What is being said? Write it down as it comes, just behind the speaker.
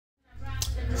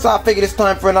So I figured it's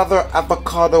time for another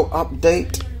avocado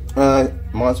update.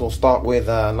 Might as well start with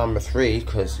number 3,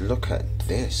 because look at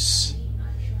this,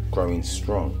 growing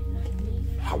strong.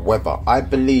 However, I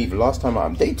believe last time I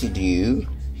updated you,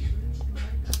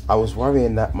 I was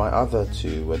worrying that my other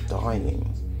 2 were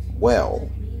dying. Well,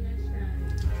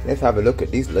 let's have a look at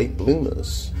these late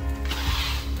bloomers.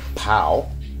 Pow!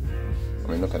 I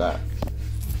mean, look at that.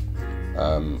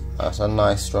 That's a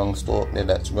nice strong stalk there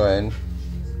that's growing.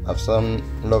 Have some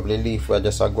lovely leaf where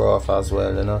just I grow off as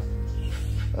well, you know.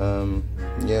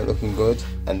 Yeah, looking good.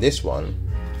 And this one,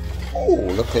 oh,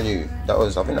 look at you. That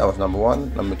was, I think that was number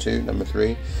 1, number 2, number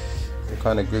 3. They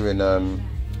kind of grew in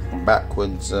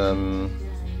backwards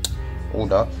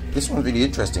order. This one's really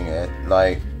interesting here.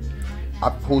 Like,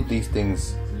 I pulled these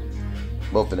things,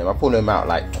 both of them. I pulled them out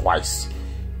like twice,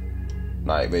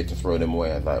 like ready to throw them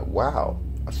away. I was like, wow.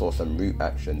 I saw some root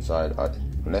action, so I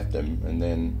left them, and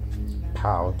then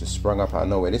pow, just sprung up out of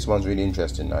nowhere. This one's really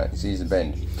interesting. Like, see the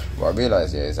bend. What I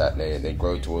realised here is that they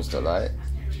grow towards the light.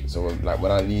 So like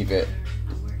when I leave it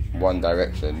one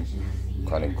direction, it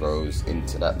kind of grows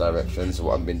into that direction. So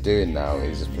what I've been doing now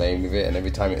is just playing with it, and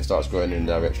every time it starts growing in a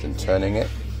direction, turning it.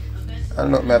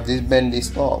 And look, we have these bendy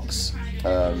stalks.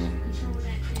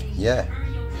 Yeah,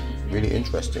 really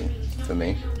interesting for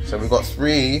me. So we've got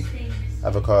 3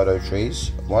 avocado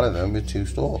trees, one of them with 2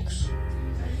 stalks.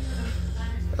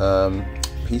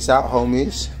 Peace out,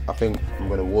 homies. I think I'm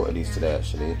going to water these today.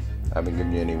 Actually, I haven't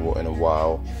given you any water in a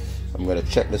while. I'm going to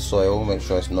check the soil, make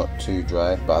sure it's not too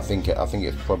dry, but I think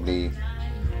it's probably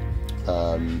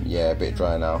yeah, a bit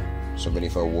dry now, so ready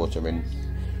for watering.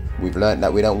 We've learned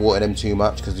that we don't water them too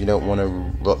much because you don't want to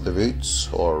rot the roots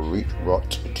or root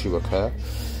rot to occur.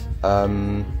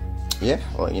 Yeah,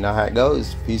 well, you know how it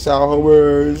goes. Peace out,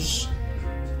 homies.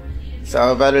 So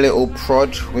I've had a little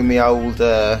prod with my old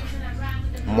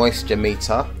moisture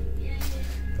meter.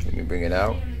 Let me bring it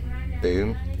out.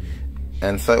 Boom.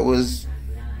 And so it was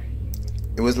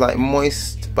like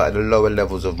moist, but at the lower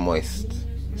levels of moist.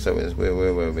 So it was, where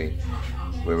were we?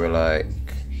 We were like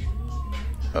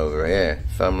over here.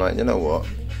 So I'm like, you know what?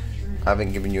 I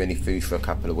haven't given you any food for a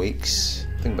couple of weeks.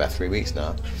 I think about 3 weeks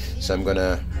now. So I'm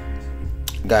gonna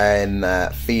go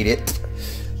and feed it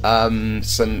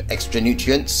some extra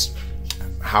nutrients.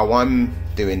 How I'm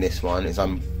doing this one is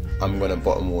I'm gonna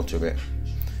bottom water it.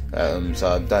 So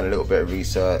I've done a little bit of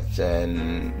research,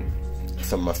 and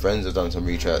some of my friends have done some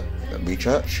research.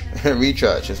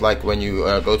 It's like when you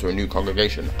go to a new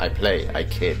congregation. I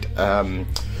kid.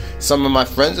 Some of my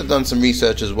friends have done some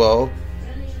research as well.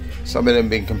 Some of them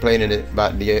been complaining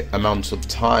about the amount of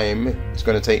time it's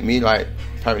going to take me, like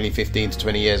apparently 15 to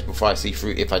 20 years before I see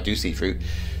fruit, if I do see fruit.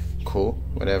 Cool,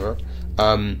 whatever.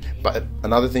 But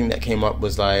another thing that came up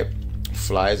was like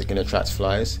flies. It can attract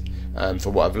flies.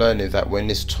 For what I've learned is that when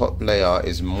this top layer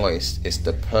is moist, it's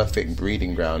the perfect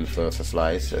breeding ground for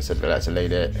flies. So they like to lay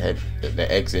their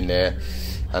eggs in there,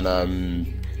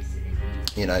 and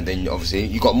you know, then obviously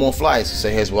you got more flies. So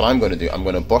here's what I'm going to do. I'm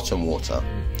going to bottom water,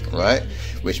 right?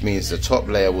 Which means the top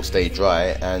layer will stay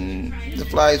dry, and the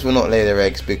flies will not lay their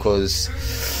eggs because,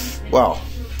 well,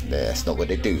 that's not what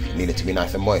they do. They need it to be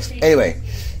nice and moist. Anyway,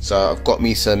 so I've got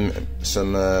me some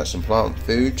plant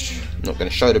food. I'm not going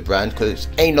to show the brand because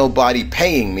ain't nobody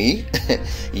paying me,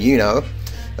 you know.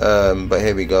 But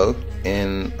here we go,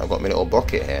 and I've got my little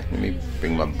bucket here. Let me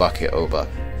bring my bucket over.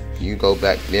 You go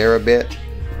back there a bit.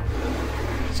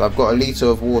 So I've got a litre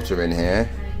of water in here,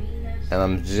 and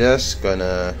I'm just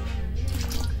gonna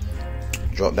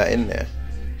drop that in there.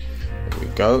 There we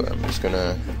go.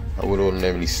 I would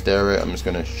ordinarily stir it. I'm just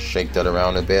gonna shake that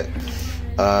around a bit.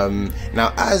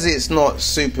 Now, as it's not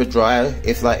super dry,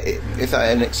 if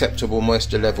at an acceptable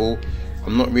moisture level,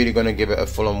 I'm not really going to give it a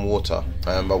full-on water.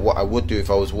 But what I would do if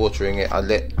I was watering it, I'd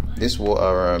let this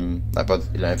water,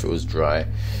 if it was dry,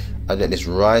 I'd let this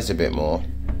rise a bit more.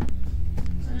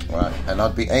 Right, and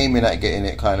I'd be aiming at getting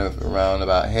it kind of around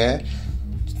about here,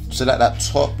 so that that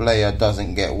top layer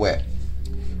doesn't get wet.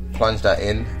 Plunge that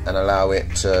in and allow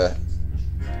it to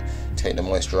take the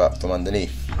moisture up from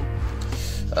underneath.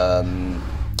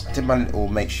 I did my little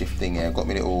makeshift thing here. I got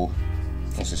my little,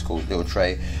 what's this called, little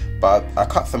tray, but I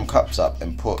cut some cups up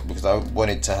and put, because I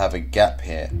wanted to have a gap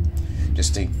here,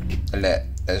 just to let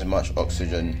as much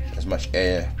oxygen, as much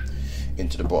air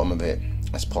into the bottom of it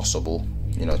as possible,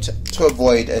 you know, to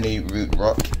avoid any root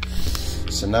rot.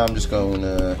 So now I'm just going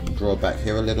to draw back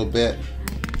here a little bit.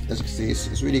 As you can see,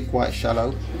 it's really quite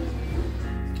shallow.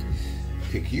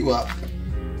 Pick you up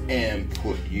and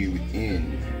put you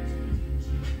in.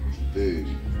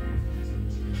 Boom.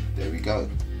 There we go.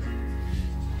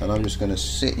 And I'm just going to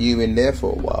sit you in there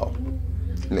for a while,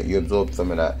 let you absorb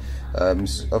some of that.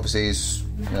 Obviously it's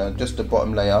just the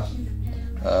bottom layer.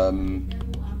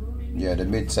 Yeah, the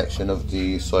midsection of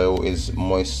the soil is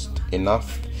moist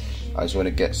enough. I just want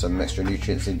to get some extra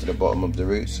nutrients into the bottom of the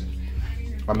roots.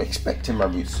 I'm expecting my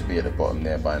roots to be at the bottom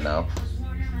there by now,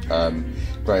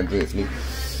 growing beautifully.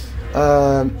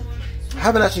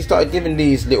 Haven't actually started giving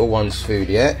these little ones food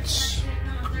yet.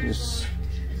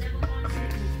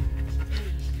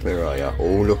 Where are you?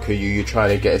 Oh, look at you, you're trying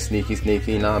to get a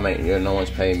sneaky. Nah mate, no one's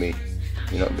paying me.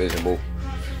 You're not visible.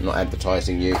 I'm not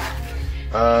advertising you.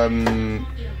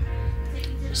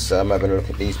 So I'm having a look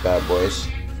at these bad boys.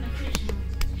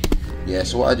 Yeah,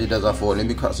 so what I did is I thought, let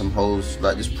me cut some holes,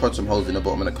 like just prod some holes in the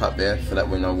bottom of the cup there, so that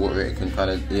when I water it, can kind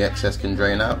of, the excess can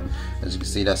drain out. As you can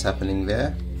see, that's happening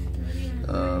there.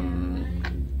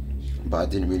 But I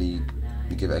didn't really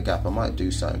give it a gap. I might do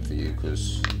something for you,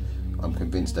 because I'm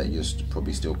convinced that you're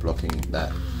probably still blocking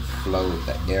that flow,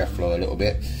 that airflow a little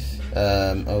bit.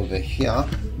 Over here,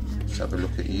 let's have a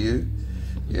look at you.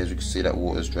 Yeah, as you can see, that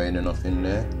water's draining off in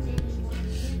there.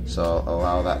 So I'll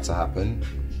allow that to happen.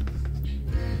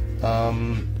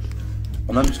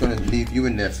 And I'm just going to leave you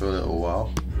in there for a little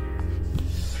while.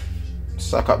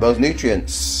 Suck up those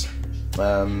nutrients.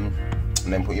 And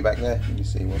then put you back there. You can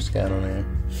see what's going on here.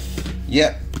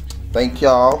 Yep. Thank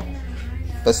y'all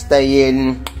for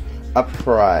staying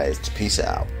apprised. Peace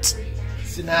out.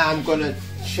 So now I'm going to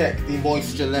check the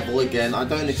moisture level again. I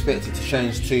don't expect it to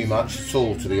change too much at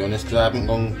all, to be honest, because I haven't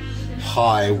gone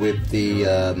high with the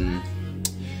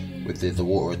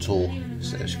water at all.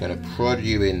 So I'm just going to prod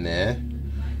you in there.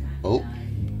 Oh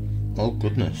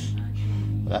goodness,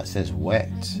 that says wet.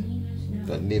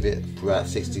 Got to leave it for about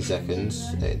 60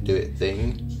 seconds, let it do its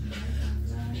thing.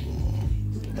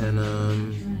 And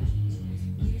I'm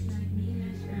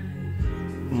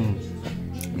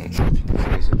sure if you can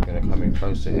see, so I'm going to come in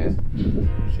closer here.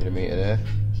 See the meter there?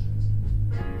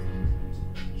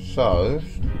 So,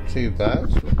 too bad,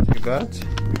 not too bad.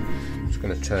 Just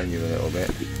going to turn you a little bit,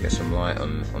 get some light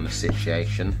on the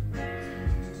situation.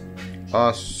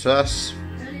 Sus,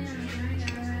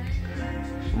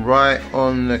 right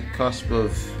on the cusp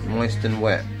of moist and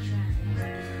wet.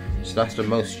 So that's the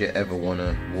most you ever want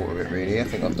to water it, really. I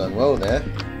think I've done well there.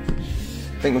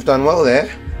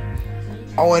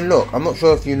 Oh, and look, I'm not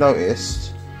sure if you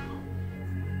noticed.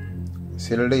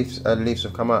 See the leaves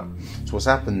have come up. So what's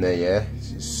happened there, yeah?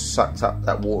 It's sucked up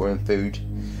that water and food,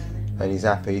 and he's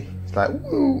happy. It's like,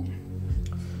 woo!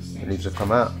 The leaves have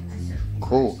come out.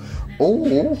 Cool.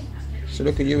 Oh, so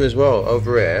look at you as well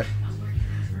over here.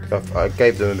 I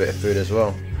gave them a bit of food as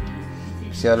well.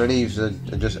 See how the leaves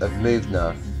have moved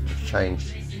now.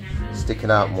 Changed, sticking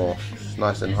out more. It's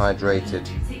nice and hydrated.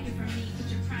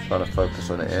 Trying to focus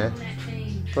on it here.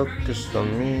 Focus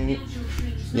on me.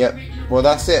 Yep. Well,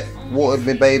 that's it. Watered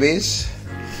me babies,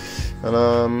 and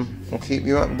I'll keep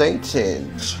you updated.